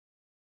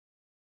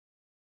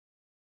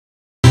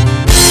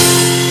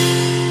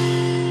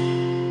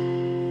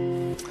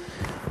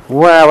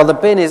Well, the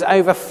bin is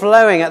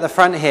overflowing at the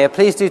front here.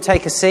 Please do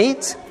take a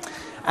seat.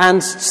 And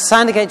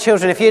Sandygate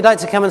children, if you'd like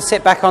to come and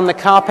sit back on the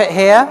carpet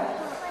here,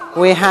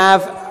 we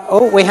have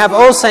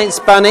All Saints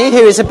Bunny,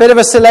 who is a bit of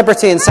a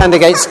celebrity in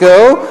Sandygate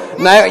School.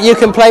 No, you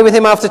can play with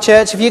him after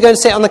church. If you go and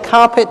sit on the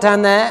carpet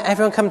down there,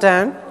 everyone come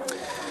down.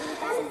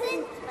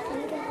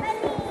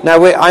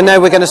 Now, I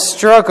know we're going to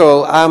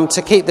struggle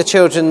to keep the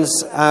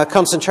children's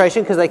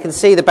concentration because they can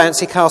see the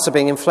bouncy castle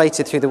being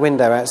inflated through the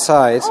window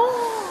outside.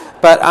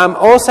 But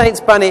All Saints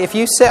Bunny, if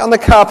you sit on the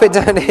carpet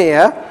down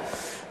here,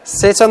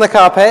 sit on the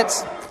carpet.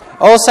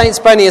 All Saints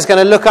Bunny is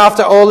going to look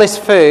after all this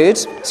food.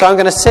 So I'm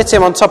going to sit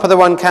him on top of the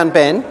one-can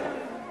bin.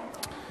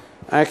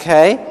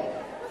 Okay.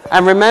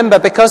 And remember,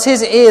 because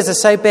his ears are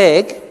so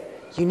big,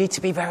 you need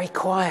to be very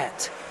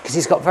quiet because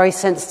he's got very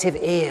sensitive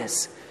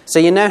ears. So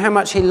you know how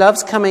much he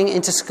loves coming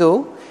into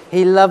school?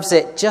 He loves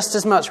it just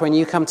as much when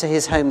you come to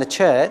his home, the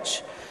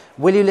church.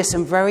 Will you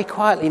listen very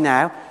quietly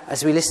now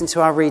as we listen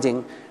to our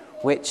reading,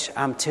 which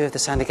two of the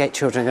Sandygate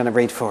children are going to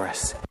read for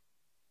us.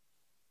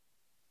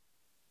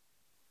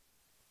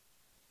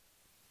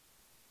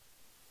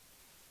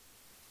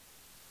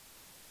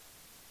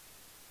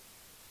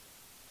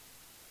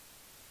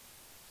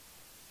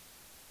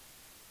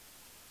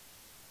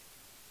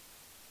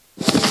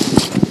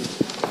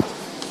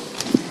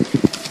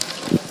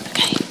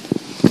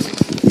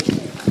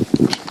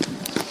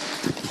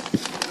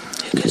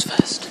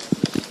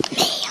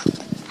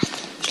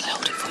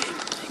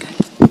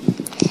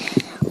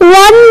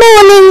 One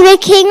morning the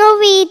king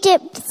of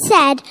Egypt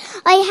said,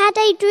 I had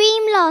a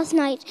dream last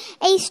night,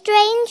 a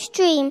strange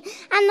dream, and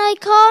I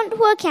can't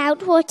work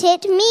out what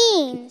it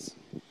means.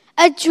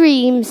 A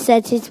dream,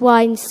 said his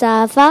wine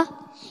server.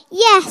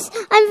 Yes,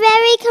 I'm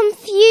very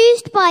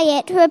confused by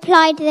it,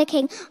 replied the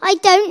king. I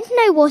don't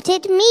know what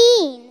it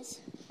means.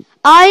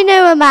 I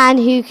know a man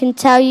who can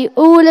tell you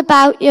all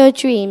about your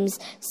dreams,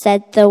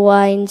 said the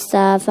wine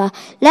server.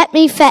 Let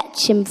me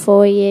fetch him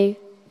for you.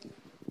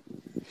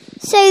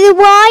 So the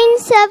wine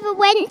server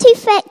went to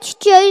fetch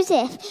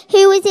Joseph,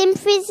 who was in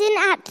prison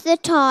at the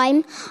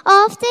time.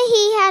 After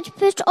he had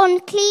put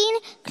on clean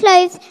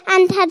clothes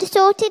and had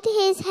sorted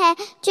his hair,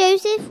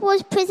 Joseph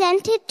was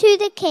presented to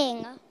the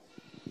king.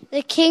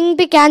 The king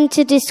began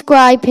to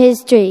describe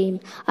his dream.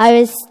 I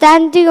was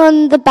standing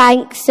on the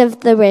banks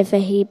of the river,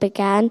 he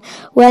began,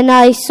 when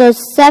I saw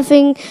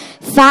 7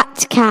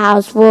 fat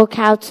cows walk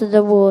out of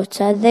the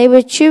water. They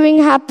were chewing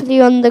happily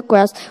on the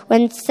grass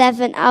when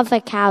 7 other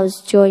cows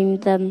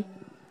joined them.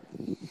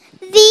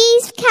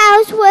 These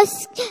cows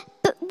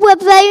were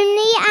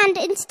bony, and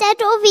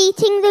instead of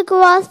eating the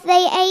grass,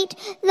 they ate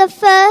the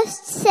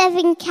first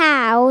 7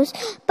 cows,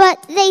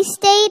 but they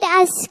stayed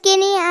as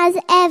skinny as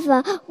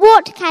ever.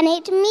 What can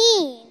it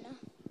mean?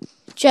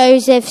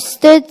 Joseph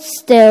stood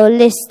still,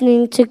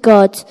 listening to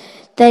God.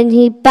 Then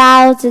he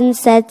bowed and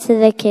said to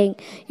the king,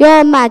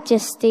 Your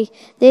Majesty,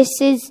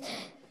 this is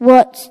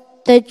what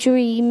the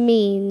dream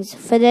means.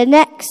 For the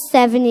next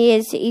 7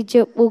 years,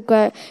 Egypt will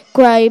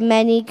grow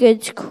many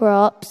good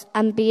crops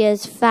and be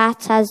as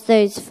fat as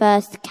those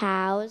first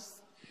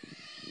cows.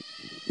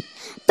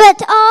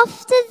 But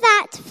after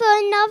that, for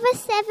another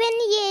 7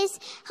 years,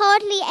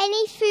 hardly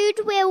any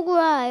food will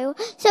grow.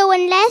 So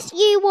unless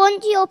you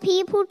want your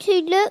people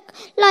to look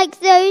like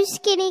those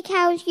skinny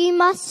cows, you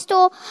must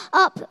store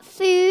up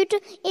food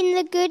in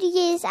the good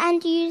years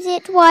and use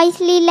it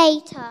wisely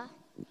later.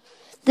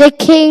 The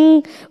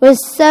king was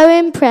so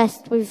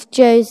impressed with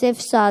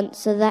Joseph's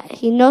answer that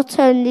he not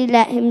only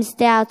let him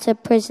stay out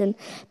of prison,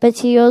 but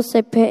he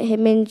also put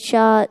him in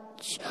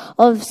charge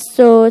of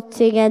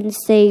sorting and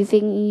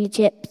saving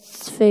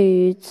Egypt's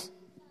food.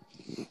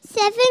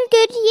 7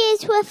 good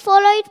years were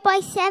followed by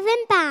 7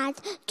 bad,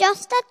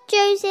 just as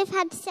Joseph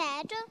had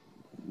said.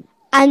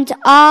 And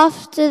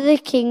after the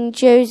king,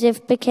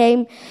 Joseph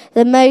became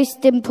the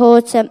most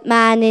important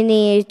man in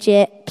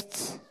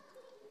Egypt.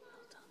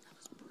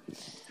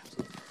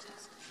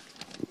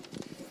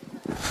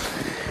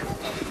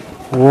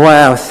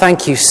 Wow,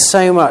 thank you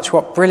so much.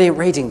 What brilliant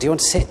reading. Do you want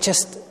to sit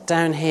just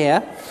down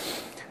here?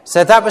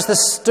 So that was the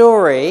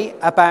story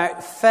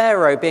about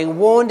Pharaoh being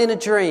warned in a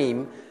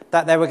dream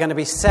that there were going to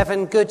be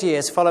 7 good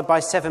years followed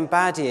by 7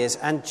 bad years.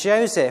 And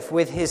Joseph,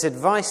 with his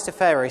advice to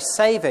Pharaoh,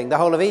 saving the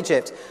whole of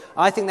Egypt.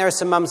 I think there are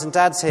some mums and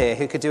dads here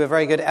who could do a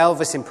very good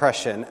Elvis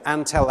impression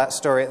and tell that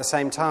story at the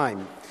same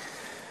time.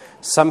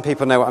 Some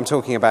people know what I'm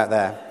talking about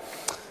there.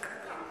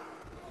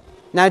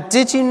 Now,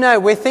 did you know,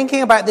 we're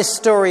thinking about this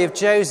story of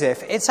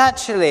Joseph. It's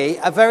actually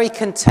a very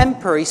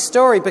contemporary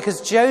story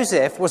because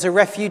Joseph was a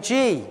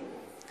refugee.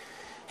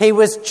 He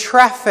was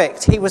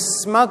trafficked, he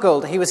was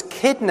smuggled, he was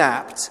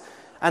kidnapped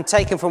and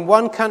taken from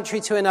one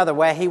country to another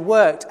where he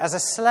worked as a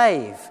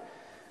slave.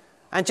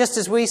 And just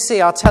as we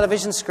see our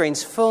television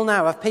screens full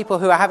now of people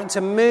who are having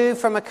to move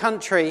from a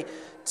country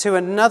to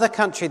another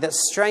country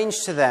that's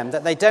strange to them,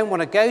 that they don't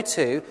want to go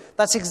to,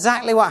 that's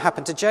exactly what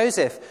happened to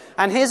Joseph.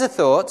 And here's a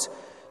thought.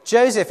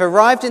 Joseph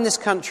arrived in this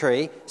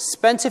country,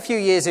 spent a few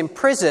years in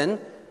prison,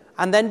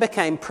 and then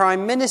became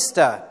prime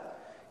minister.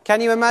 Can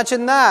you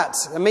imagine that?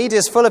 The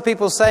media's full of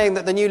people saying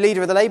that the new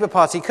leader of the Labour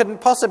Party couldn't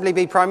possibly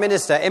be Prime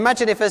Minister.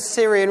 Imagine if a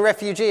Syrian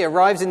refugee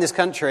arrives in this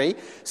country,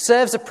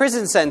 serves a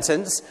prison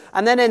sentence,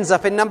 and then ends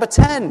up in number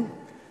 10.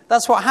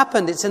 That's what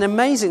happened. It's an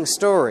amazing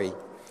story.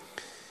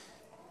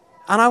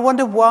 And I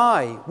wonder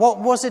why. What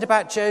was it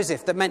about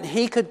Joseph that meant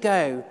he could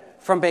go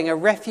from being a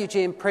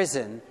refugee in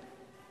prison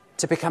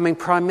to becoming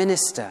Prime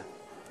Minister?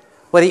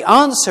 Well, the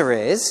answer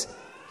is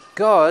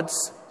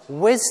God's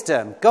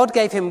wisdom. God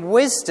gave him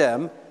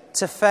wisdom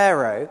to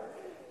Pharaoh,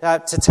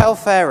 to tell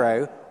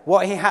Pharaoh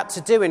what he had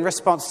to do in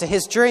response to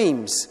his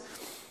dreams.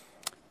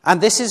 And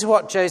this is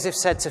what Joseph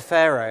said to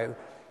Pharaoh: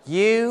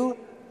 "You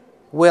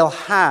will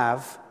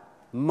have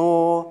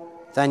more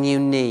than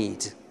you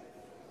need."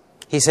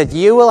 He said,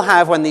 you will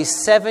have, when these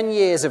 7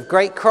 years of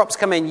great crops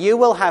come in, you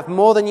will have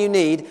more than you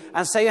need.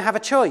 And so you have a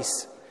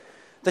choice.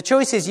 The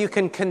choice is you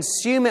can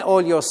consume it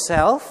all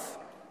yourself,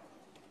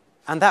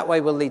 and that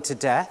way will lead to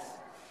death.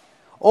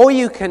 Or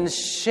you can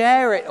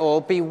share it all,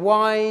 be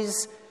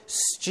wise,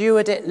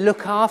 steward it,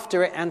 look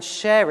after it, and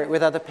share it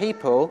with other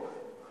people,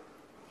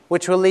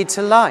 which will lead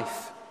to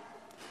life.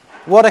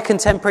 What a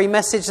contemporary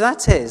message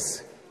that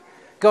is.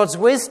 God's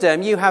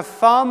wisdom, you have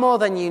far more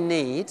than you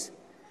need.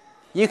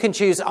 You can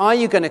choose, are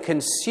you going to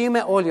consume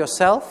it all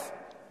yourself,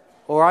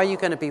 or are you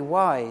going to be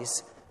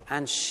wise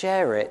and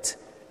share it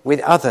with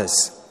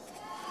others?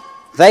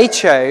 They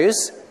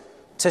chose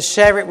to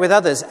share it with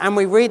others. And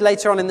we read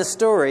later on in the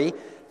story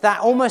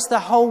that almost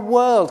the whole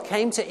world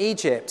came to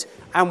Egypt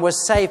and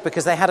was saved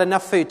because they had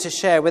enough food to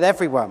share with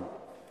everyone.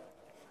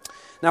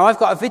 Now, I've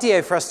got a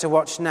video for us to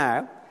watch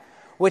now,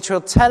 which will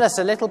tell us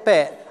a little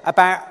bit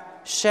about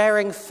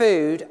sharing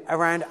food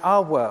around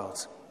our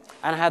world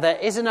and how there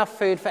is enough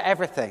food for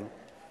everything,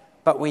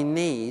 but we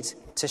need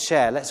to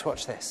share. Let's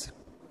watch this.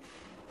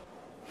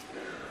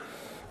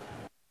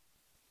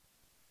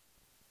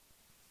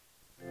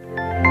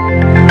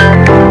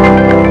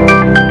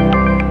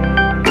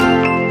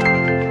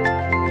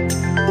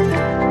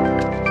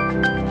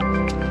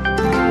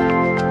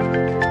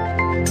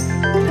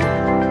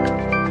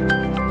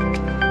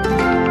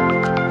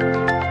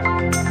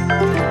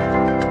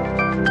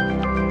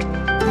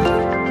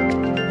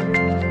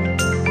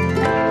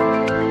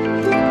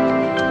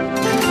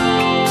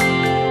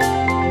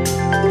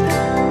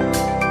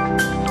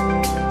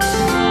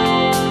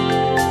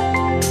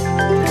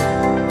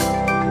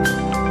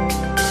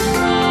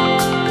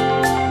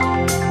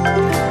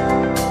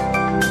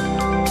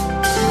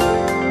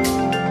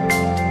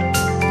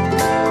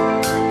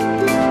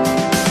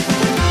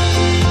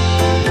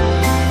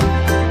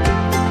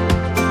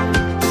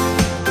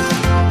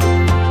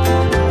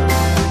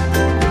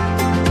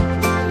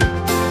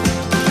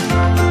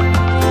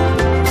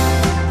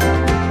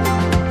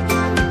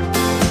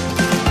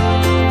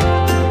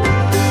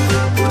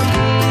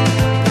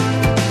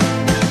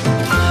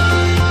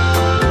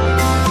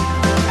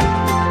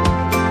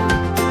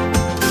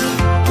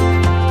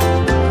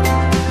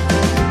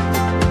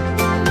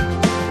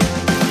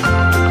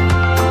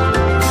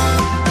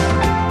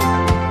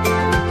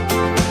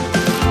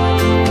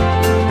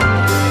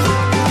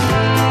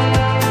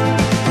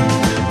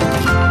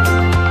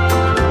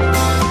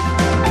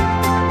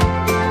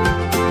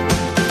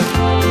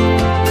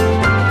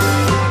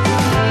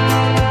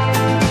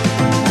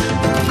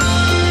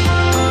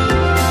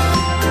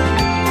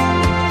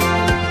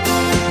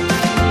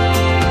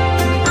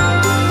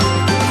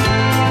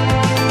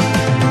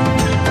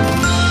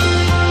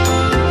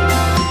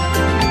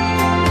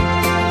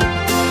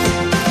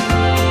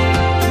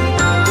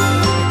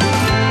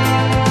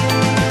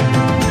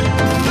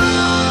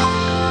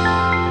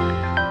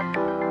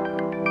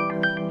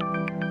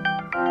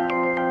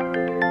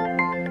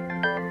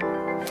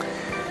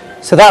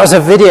 So that was a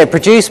video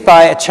produced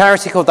by a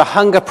charity called the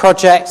Hunger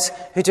Project,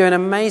 who do an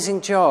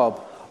amazing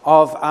job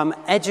of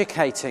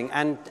educating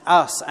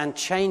us and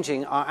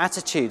changing our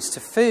attitudes to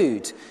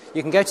food.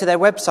 You can go to their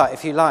website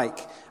if you like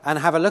and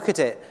have a look at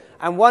it.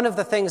 And one of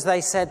the things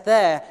they said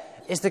there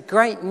is the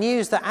great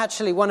news that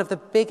actually one of the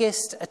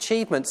biggest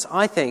achievements,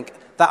 I think,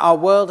 that our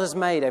world has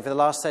made over the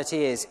last 30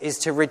 years is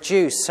to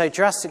reduce so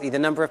drastically the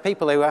number of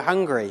people who are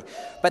hungry.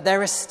 But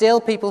there are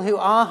still people who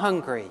are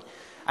hungry.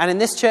 And in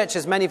this church,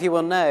 as many of you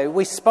will know,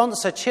 we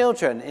sponsor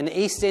children in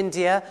East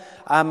India.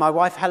 My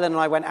wife Helen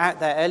and I went out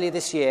there earlier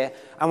this year,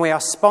 and we are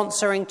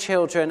sponsoring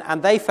children,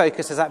 and they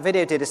focus, as that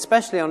video did,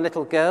 especially on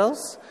little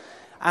girls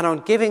and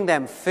on giving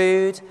them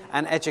food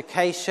and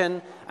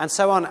education and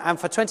so on. And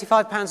for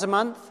 £25 a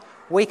month,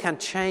 we can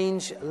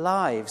change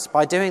lives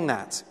by doing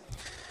that.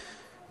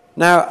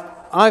 Now,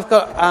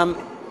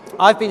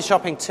 I've been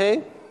shopping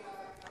too,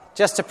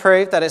 just to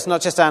prove that it's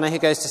not just Anna who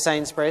goes to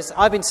Sainsbury's.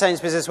 I've been to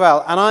Sainsbury's as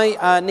well, and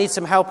I need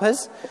some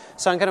helpers.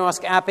 So I'm going to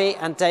ask Abby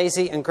and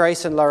Daisy and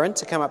Grace and Lauren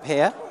to come up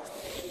here.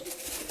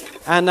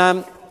 And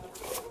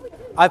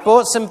I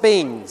bought some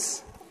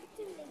beans.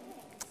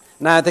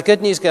 Now, the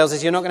good news, girls,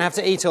 is you're not going to have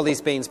to eat all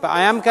these beans, but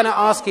I am going to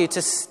ask you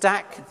to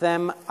stack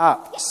them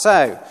up.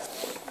 So,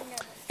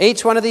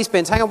 each one of these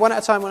bins, hang on, one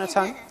at a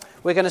time.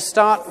 We're going to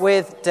start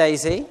with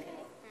Daisy,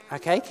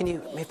 Okay, can you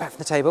move back from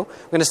the table?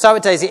 We're going to start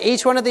with Daisy.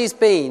 Each one of these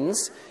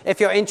beans, if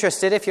you're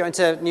interested, if you're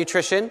into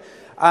nutrition,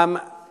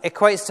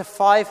 equates to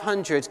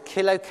 500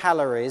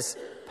 kilocalories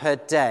per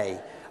day.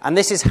 And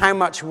this is how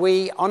much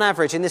we, on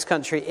average, in this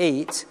country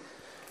eat.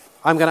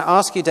 I'm going to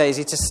ask you,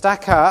 Daisy, to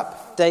stack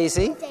up,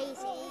 to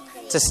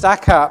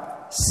stack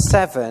up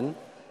 7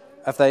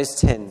 of those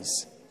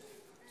tins.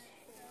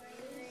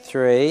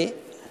 3. Do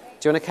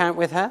you want to count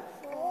with her?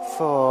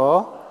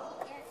 4.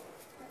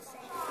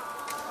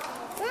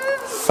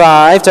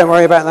 5. Don't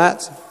worry about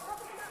that.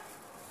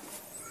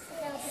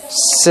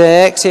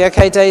 6. Are you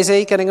okay,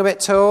 Daisy? Getting a bit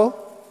tall?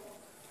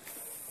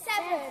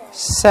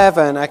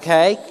 7.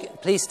 Okay.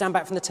 Please stand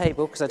back from the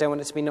table because I don't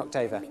want it to be knocked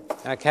over.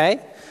 Okay.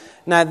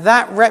 Now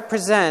that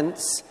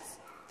represents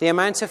the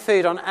amount of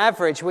food on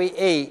average we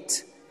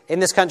eat in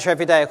this country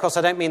every day. Of course,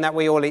 I don't mean that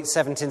we all eat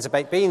 7 tins of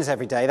baked beans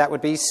every day. That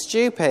would be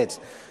stupid.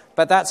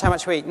 But that's how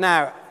much we eat.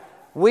 Now,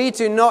 we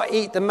do not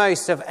eat the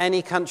most of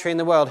any country in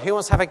the world. Who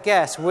wants to have a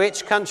guess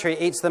which country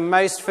eats the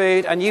most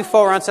food? And you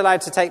 4 aren't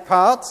allowed to take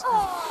part.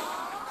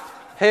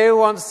 Who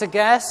wants to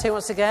guess? Who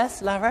wants to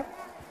guess? Lara?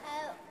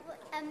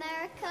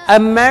 America.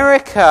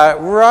 America,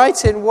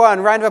 right in one.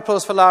 Round of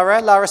applause for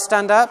Lara. Lara,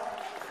 stand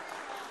up.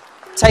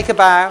 Take a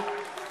bow.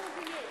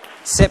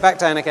 Sit back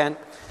down again.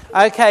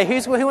 Okay,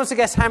 who wants to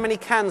guess how many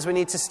cans we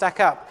need to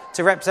stack up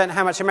to represent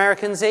how much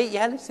Americans eat?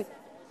 Yeah, let's see.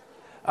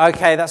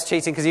 Okay, that's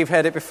cheating because you've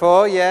heard it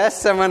before.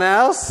 Yes, someone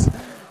else?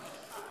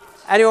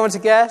 Anyone want to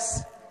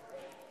guess?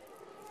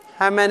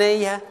 How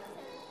many? Yeah.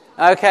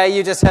 Okay,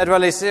 you just heard one,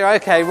 Lucy.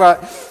 Okay, right.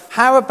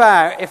 How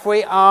about if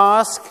we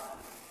ask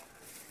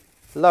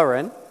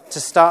Lauren to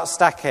start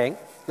stacking?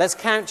 Let's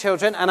count,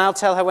 children, and I'll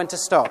tell her when to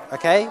stop.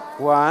 Okay?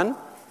 1,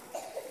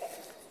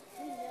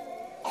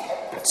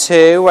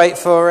 2, wait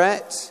for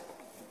it.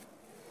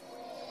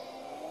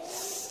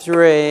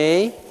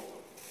 3,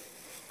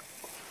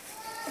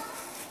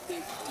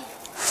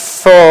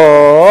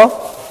 4.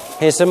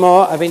 Here's some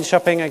more. I've been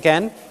shopping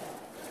again.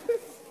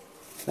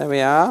 There we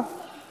are.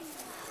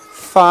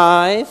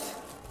 5.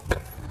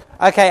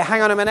 Okay,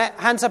 hang on a minute.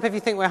 Hands up if you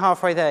think we're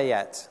halfway there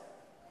yet.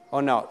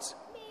 Or not.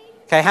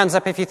 Okay, hands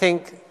up if you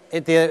think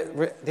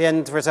the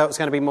end result is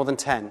going to be more than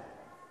 10.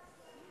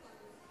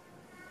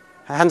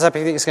 Hands up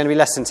if you think it's going to be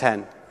less than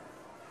 10.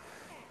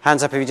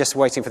 Hands up if you're just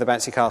waiting for the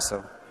bouncy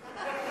castle.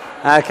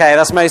 Okay,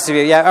 that's most of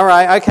you. Yeah, all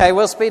right. Okay,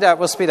 we'll speed up.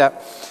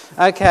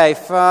 Okay,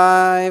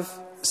 5,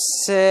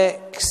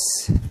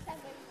 6.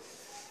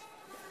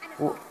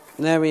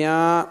 There we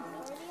are.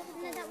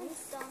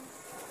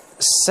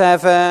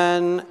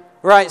 7.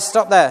 Right,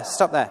 stop there.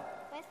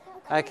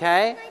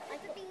 Okay.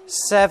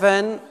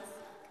 7.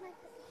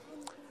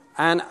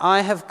 And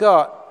I have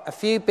got a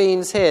few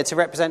beans here to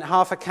represent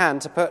half a can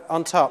to put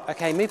on top.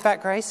 Okay, move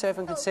back, Grace, so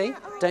everyone can see.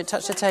 Don't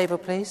touch the table,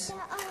 please.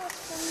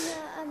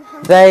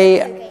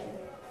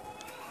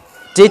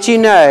 Did you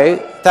know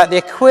that the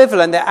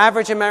equivalent, the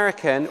average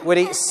American, would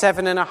eat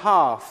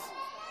 7.5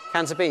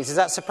 cans of beans? Is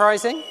that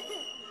surprising?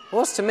 It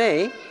was to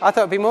me. I thought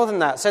it would be more than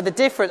that. So the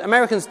difference,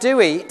 Americans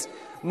do eat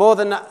more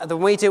than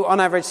we do on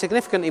average,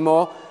 significantly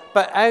more,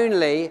 but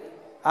only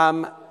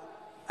an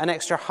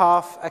extra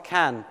half a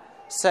can.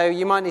 So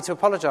you might need to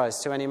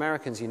apologise to any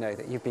Americans you know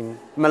that you've been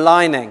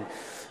maligning.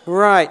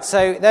 Right,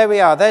 so there we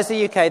are. There's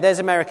the UK, there's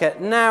America.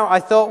 Now I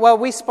thought, well,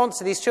 we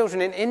sponsor these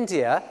children in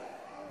India.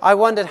 I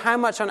wondered how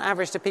much on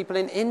average do people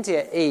in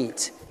India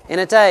eat in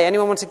a day?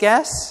 Anyone want to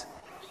guess?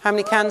 How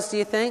many cans do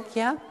you think?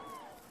 Yeah?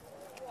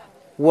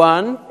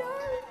 1.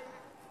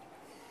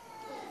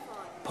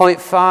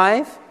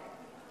 0.5.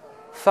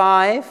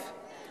 5.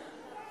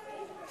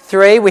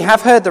 3. We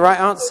have heard the right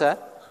answer.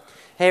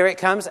 Here it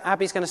comes.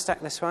 Abby's going to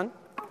stack this one.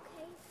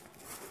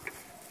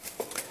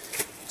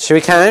 Should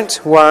we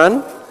count?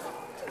 1,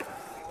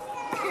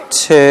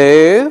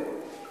 2.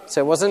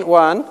 So it wasn't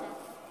 1.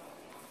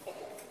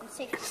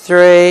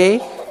 3,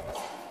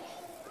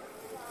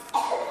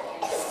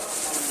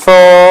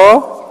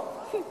 4.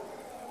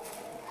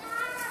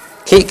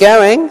 Keep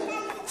going.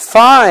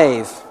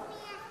 5.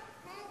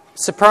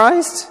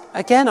 Surprised?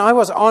 Again, I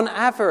was on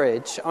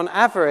average,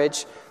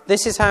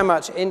 this is how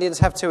much Indians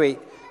have to eat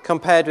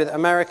compared with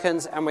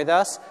Americans and with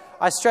us.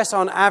 I stress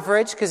on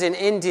average because in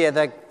India,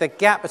 the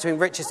gap between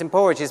richest and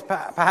poorest is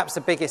perhaps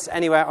the biggest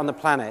anywhere on the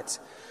planet.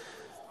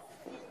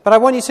 But I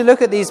want you to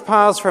look at these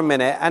piles for a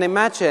minute and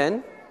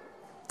imagine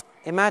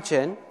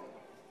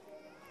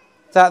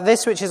that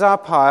this, which is our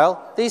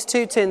pile, these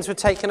 2 tins were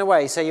taken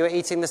away, so you were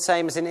eating the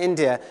same as in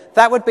India.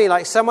 That would be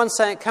like someone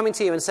coming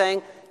to you and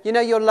saying, you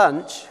know, your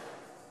lunch,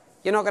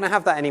 you're not going to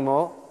have that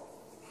anymore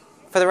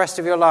for the rest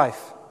of your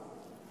life.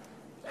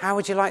 How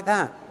would you like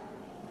that?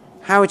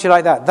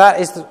 That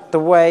is the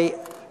way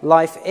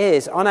life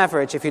is, on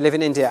average, if you live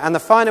in India. And the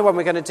final one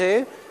we're going to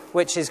do,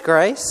 which is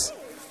Grace,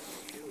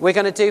 we're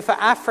going to do for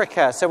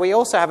Africa. So we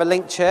also have a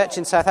linked church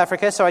in South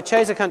Africa. So I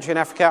chose a country in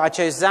Africa. I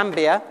chose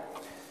Zambia.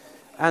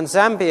 And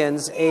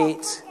Zambians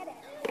eat...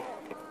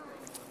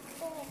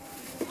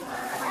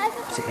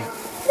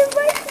 The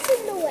rope's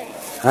in the way.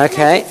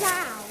 Okay.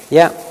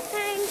 Yeah.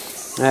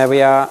 Thanks. There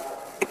we are.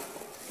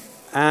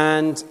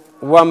 And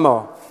one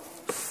more.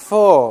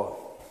 4.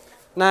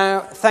 Now,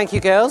 thank you,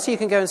 girls. You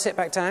can go and sit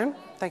back down.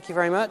 Thank you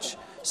very much.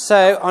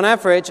 So, on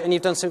average, and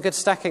you've done some good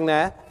stacking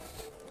there,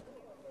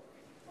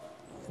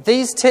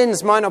 these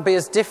tins might not be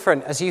as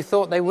different as you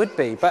thought they would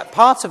be, but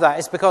part of that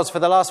is because for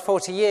the last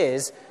 40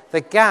 years,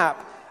 the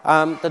gap,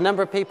 the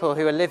number of people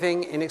who are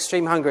living in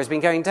extreme hunger has been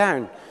going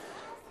down.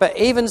 But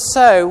even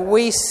so,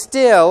 we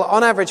still,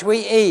 on average,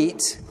 we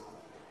eat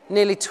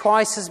nearly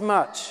twice as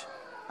much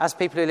as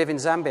people who live in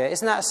Zambia.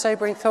 Isn't that a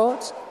sobering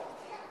thought?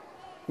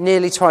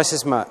 Nearly twice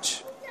as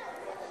much.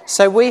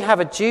 So we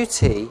have a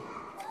duty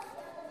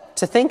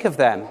to think of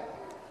them.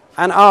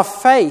 And our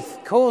faith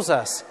calls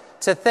us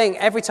to think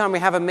every time we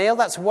have a meal.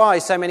 That's why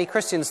so many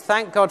Christians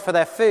thank God for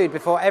their food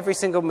before every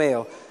single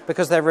meal,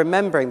 because they're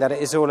remembering that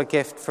it is all a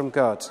gift from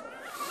God.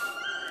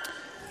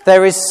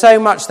 There is so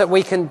much that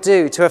we can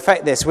do to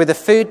affect this. With a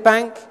food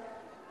bank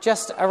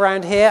just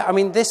around here, I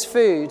mean, this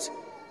food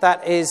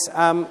that is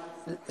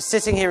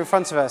sitting here in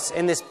front of us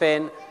in this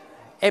bin,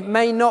 it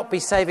may not be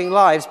saving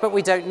lives, but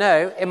we don't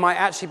know. It might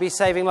actually be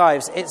saving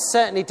lives. It's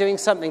certainly doing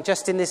something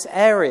just in this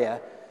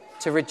area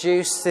to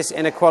reduce this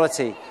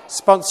inequality.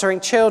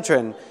 Sponsoring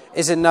children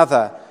is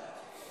another.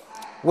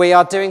 We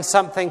are doing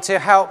something to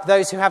help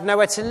those who have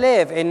nowhere to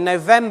live. In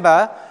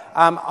November,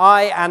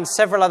 I and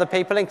several other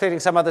people,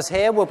 including some others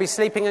here, will be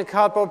sleeping in a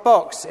cardboard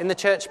box in the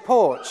church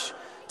porch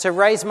to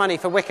raise money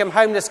for Wickham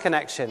Homeless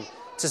Connection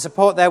to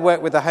support their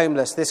work with the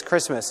homeless this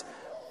Christmas.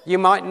 You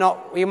might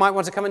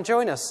want to come and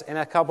join us in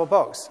a cardboard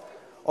box,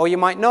 or you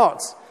might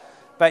not,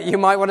 but you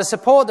might want to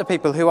support the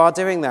people who are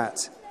doing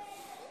that.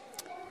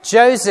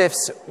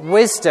 Joseph's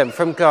wisdom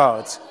from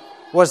God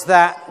was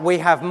that we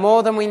have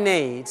more than we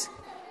need,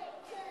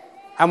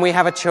 and we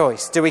have a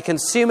choice. Do we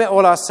consume it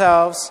all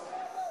ourselves,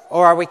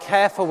 or are we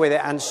careful with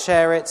it and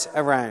share it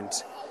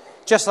around?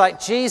 Just like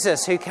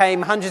Jesus, who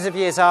came hundreds of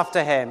years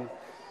after him,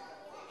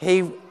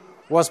 he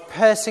was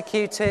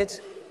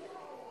persecuted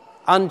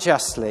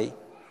unjustly.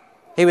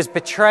 He was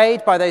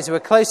betrayed by those who were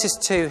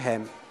closest to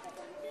him.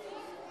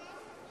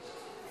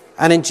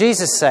 And in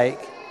Jesus'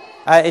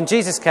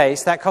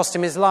 case, that cost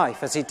him his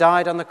life as he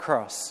died on the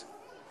cross.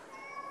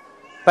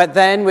 But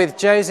then with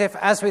Joseph,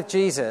 as with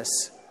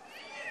Jesus,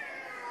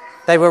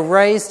 they were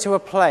raised to a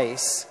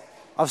place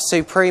of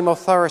supreme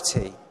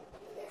authority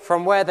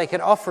from where they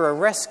could offer a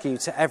rescue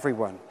to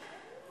everyone.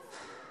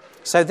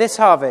 So this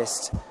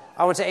harvest,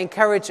 I want to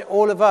encourage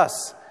all of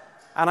us,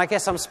 and I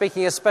guess I'm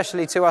speaking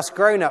especially to us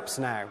grown-ups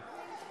now,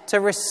 to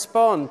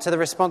respond to the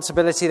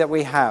responsibility that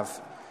we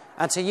have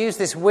and to use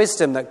this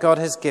wisdom that God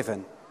has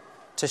given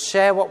to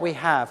share what we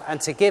have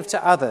and to give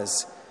to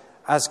others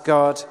as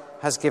God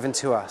has given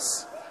to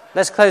us.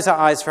 Let's close our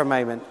eyes for a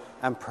moment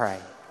and pray.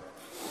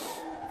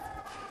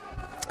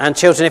 And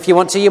children, if you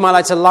want to, you might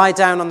like to lie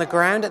down on the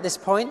ground at this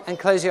point and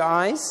close your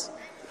eyes.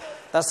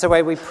 That's the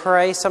way we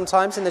pray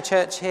sometimes in the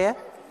church here.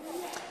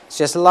 It's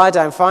just lie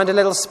down, find a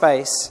little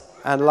space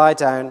and lie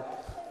down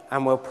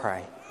and we'll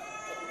pray.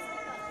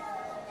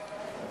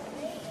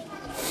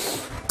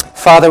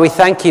 Father, we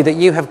thank you that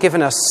you have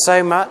given us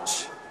so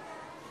much.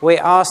 We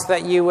ask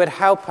that you would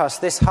help us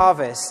this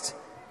harvest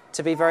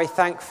to be very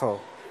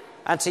thankful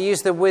and to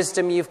use the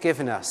wisdom you've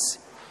given us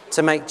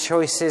to make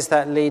choices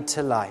that lead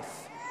to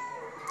life.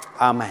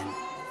 Amen.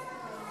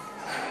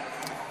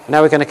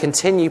 Now we're going to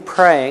continue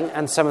praying,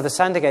 and some of the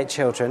Sandygate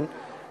children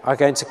are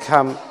going to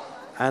come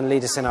and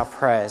lead us in our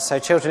prayers. So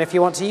children, if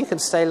you want to, you can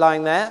stay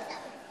lying there,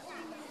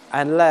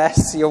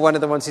 unless you're one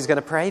of the ones who's going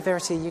to pray.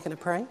 Verity, are you going to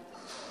pray?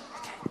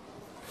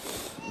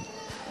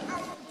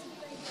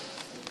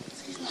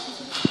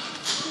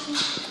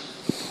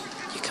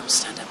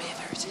 Stand up here,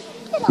 Verity.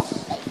 Well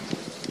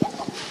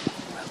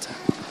done.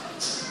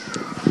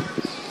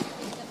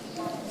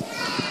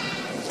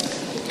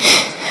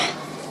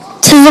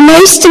 To the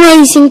most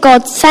amazing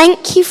God,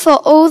 thank you for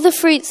all the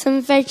fruits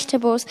and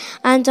vegetables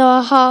and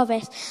our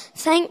harvest.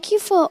 Thank you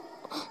for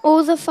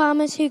all the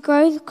farmers who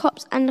grow the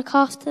crops and look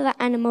after the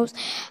animals.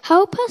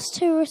 Help us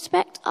to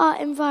respect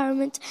our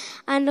environment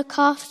and look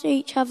after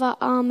each other.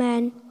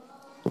 Amen.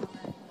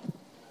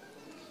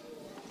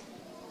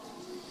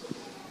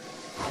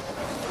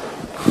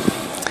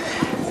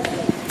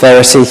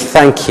 Verity,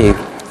 thank you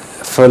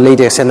for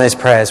leading us in those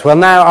prayers. Well,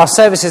 now our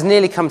service has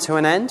nearly come to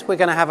an end. We're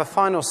going to have a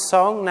final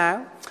song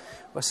now.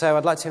 So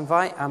I'd like to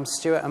invite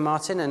Stuart and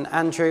Martin and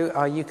Andrew,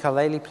 our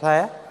ukulele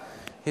player,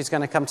 who's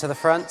going to come to the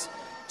front.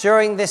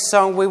 During this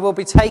song, we will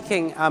be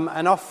taking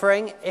an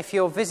offering. If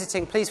you're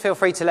visiting, please feel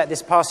free to let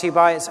this pass you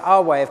by. It's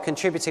our way of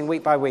contributing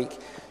week by week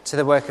to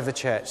the work of the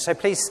church. So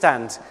please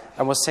stand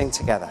and we'll sing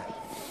together.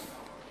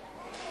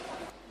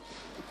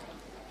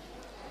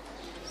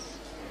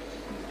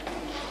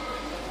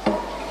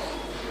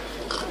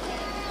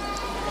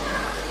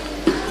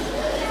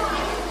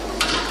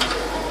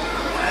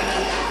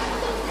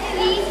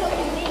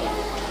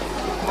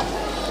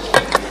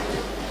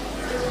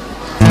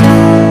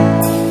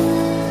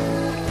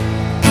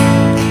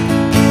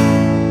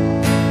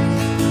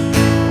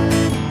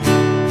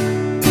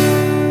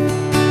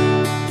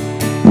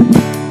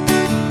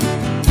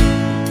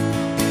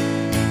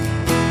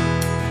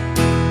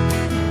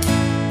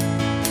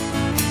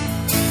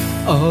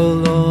 Oh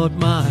Lord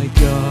my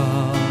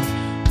God,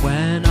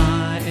 when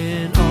I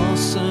in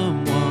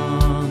awesome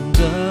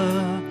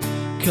wonder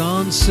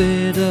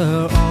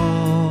consider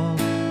all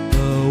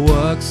the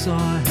works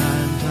thy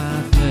hand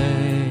hath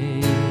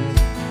made,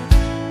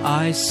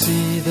 I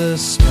see the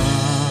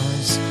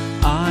stars,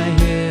 I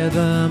hear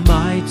the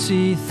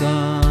mighty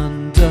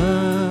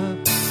thunder,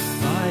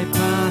 thy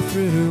path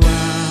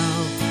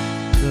throughout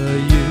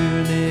the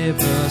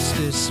universe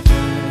display.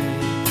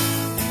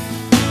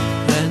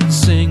 Then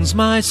sings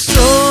my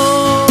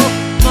soul,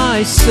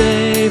 my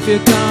Saviour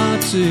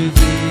God, to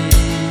thee,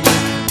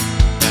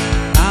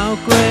 how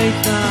great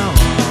thou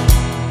art,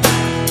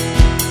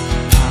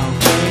 how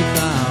great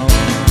thou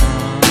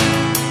art.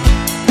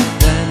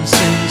 Then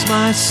sings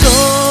my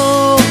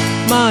soul,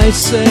 my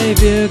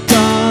Saviour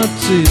God,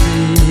 to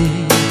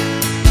thee,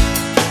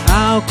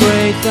 how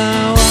great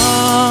thou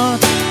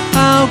art,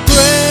 how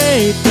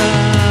great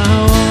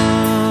thou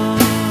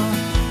art.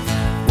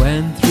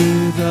 When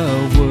through the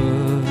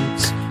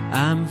woods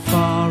and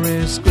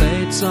forest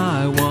glades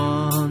I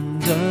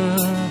wander,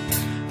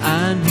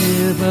 and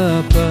hear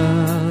the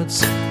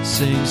birds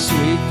sing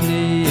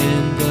sweetly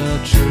in the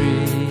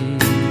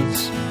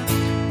trees,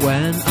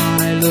 when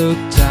I look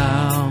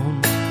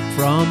down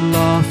from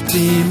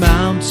lofty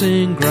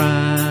mountain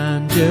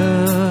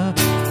grandeur,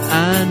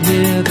 and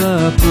hear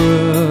the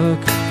brook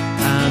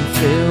and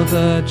feel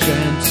the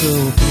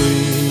gentle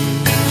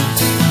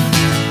breeze,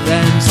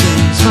 then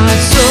sings my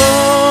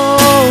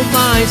soul,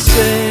 my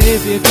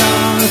Saviour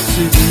God,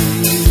 to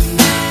thee,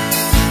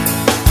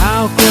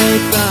 how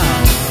great thou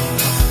art,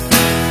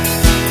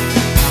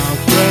 how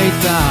great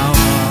thou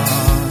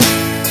art.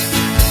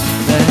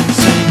 Then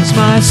sings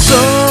my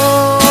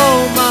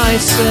soul, my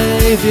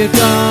Saviour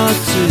God,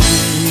 to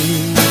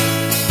thee,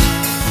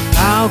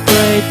 how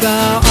great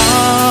thou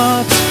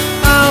art,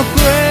 how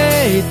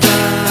great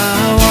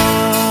thou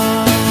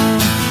art.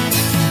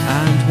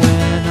 And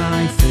when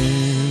I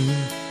think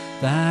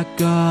that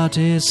God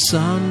his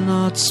Son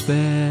not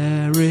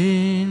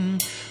sparing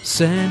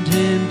sent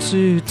him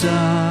to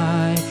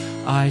die,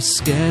 I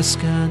scarce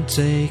can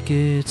take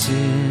it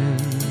in,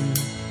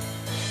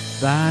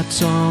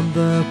 that on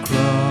the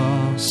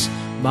cross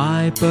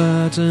my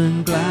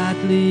burden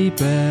gladly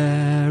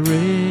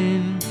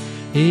bearing,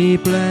 he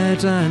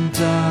bled and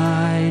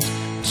died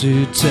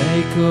to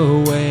take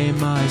away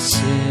my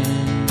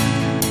sin.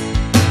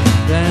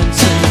 Then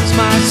sings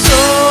my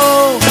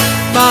soul,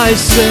 my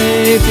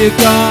Saviour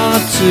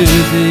God, to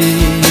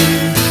thee,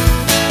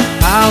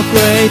 how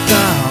great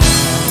thou art,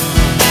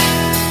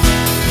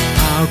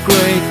 how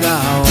great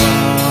thou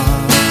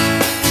art.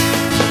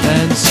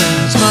 Then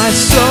sings my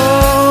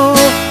soul,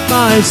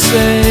 my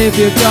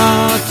Saviour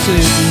God, to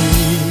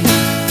thee,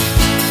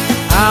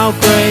 how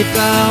great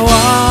thou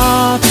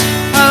art,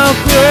 how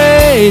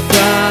great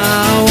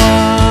thou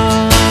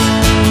art.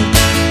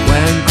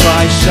 When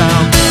Christ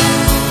shall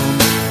come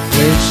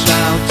with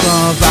shout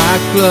of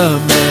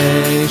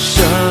acclamation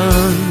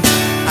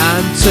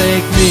and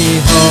take me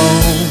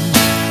home,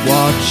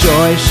 what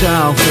joy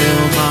shall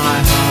fill my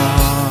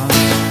heart.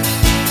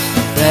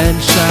 Then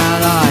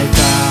shall I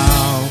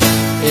bow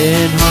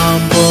in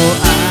humble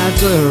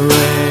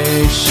adoration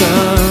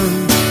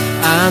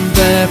and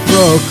there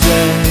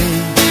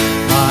proclaim,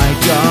 my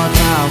God,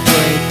 how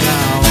great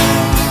thou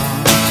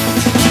art.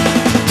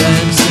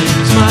 Then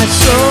sings my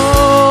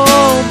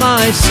soul,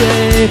 my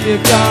Saviour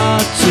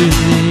God, to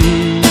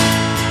thee,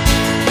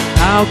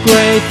 how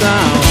great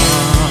thou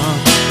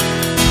art,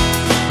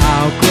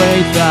 how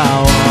great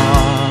thou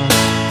art.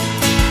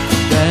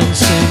 Then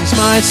sings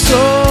my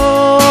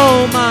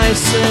soul, my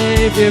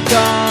Saviour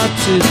God,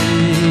 to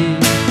thee,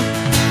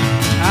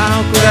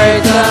 how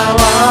great thou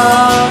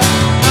art,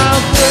 how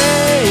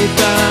great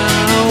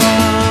thou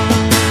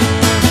art.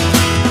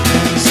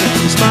 Then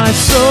sings my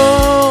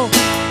soul,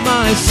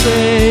 my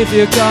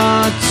Saviour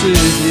God, to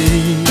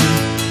thee,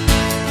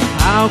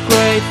 how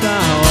great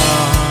thou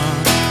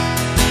art,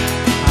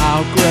 how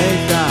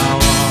great thou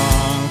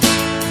art.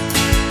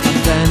 And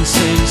then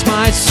sings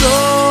my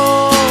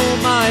soul,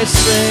 my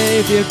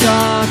Saviour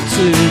God,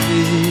 to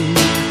thee,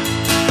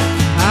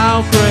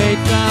 how great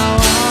thou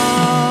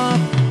art,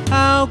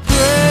 how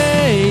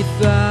great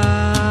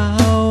thou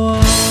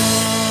art.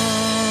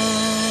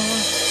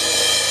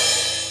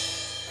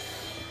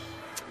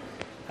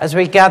 As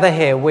we gather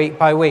here week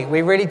by week,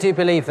 we really do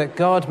believe that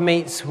God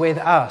meets with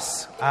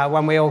us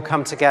when we all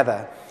come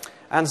together.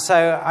 And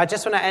so I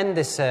just want to end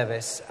this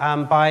service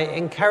by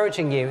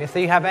encouraging you, if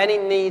you have any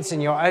needs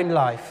in your own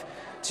life,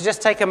 to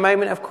just take a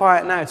moment of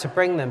quiet now to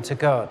bring them to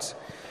God.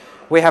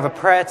 We have a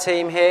prayer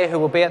team here who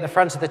will be at the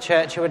front of the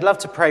church who would love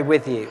to pray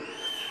with you.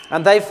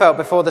 And they felt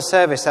before the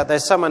service that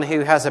there's someone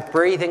who has a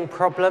breathing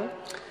problem,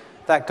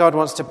 that God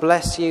wants to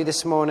bless you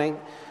this morning,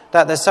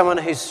 that there's someone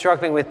who's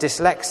struggling with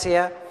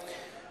dyslexia,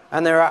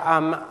 and there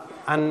are,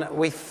 and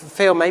we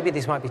feel maybe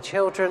these might be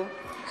children,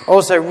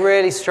 also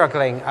really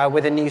struggling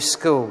with a new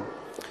school.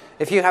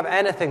 If you have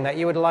anything that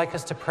you would like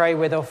us to pray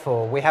with or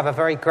for, we have a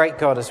very great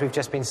God, as we've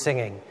just been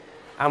singing,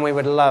 and we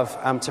would love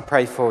to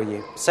pray for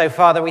you. So,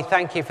 Father, we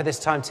thank you for this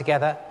time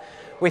together.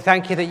 We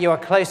thank you that you are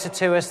closer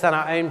to us than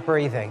our own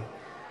breathing.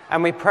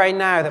 And we pray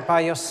now that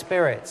by your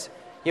Spirit,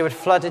 you would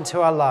flood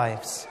into our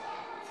lives,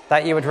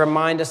 that you would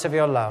remind us of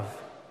your love,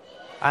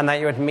 and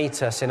that you would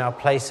meet us in our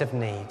place of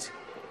need.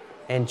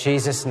 In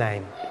Jesus'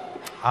 name,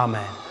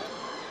 amen.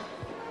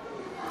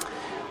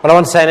 Well, I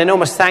want to say an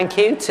enormous thank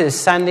you to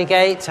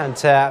Sandygate and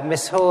to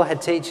Miss Hall,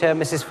 head teacher,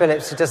 Mrs.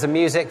 Phillips, who does the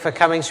music, for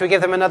coming. Shall we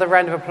give them another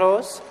round of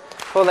applause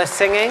for all their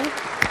singing?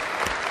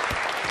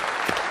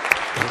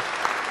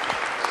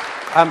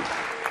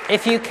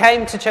 If you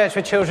came to Church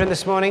for Children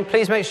this morning,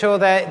 please make sure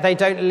that they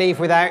don't leave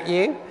without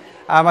you.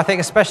 I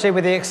think especially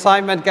with the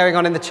excitement going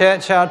on in the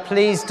churchyard,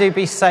 please do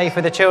be safe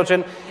with the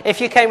children.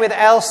 If you came with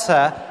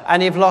Elsa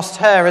and you've lost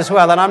her as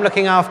well, and I'm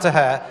looking after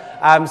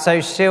her, so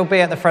she'll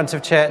be at the front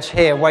of church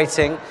here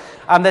waiting.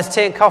 There's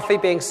tea and coffee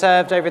being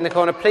served over in the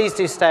corner. Please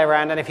do stay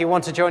around, and if you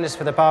want to join us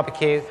for the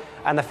barbecue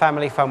and the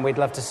family fun, we'd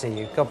love to see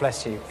you. God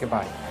bless you.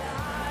 Goodbye.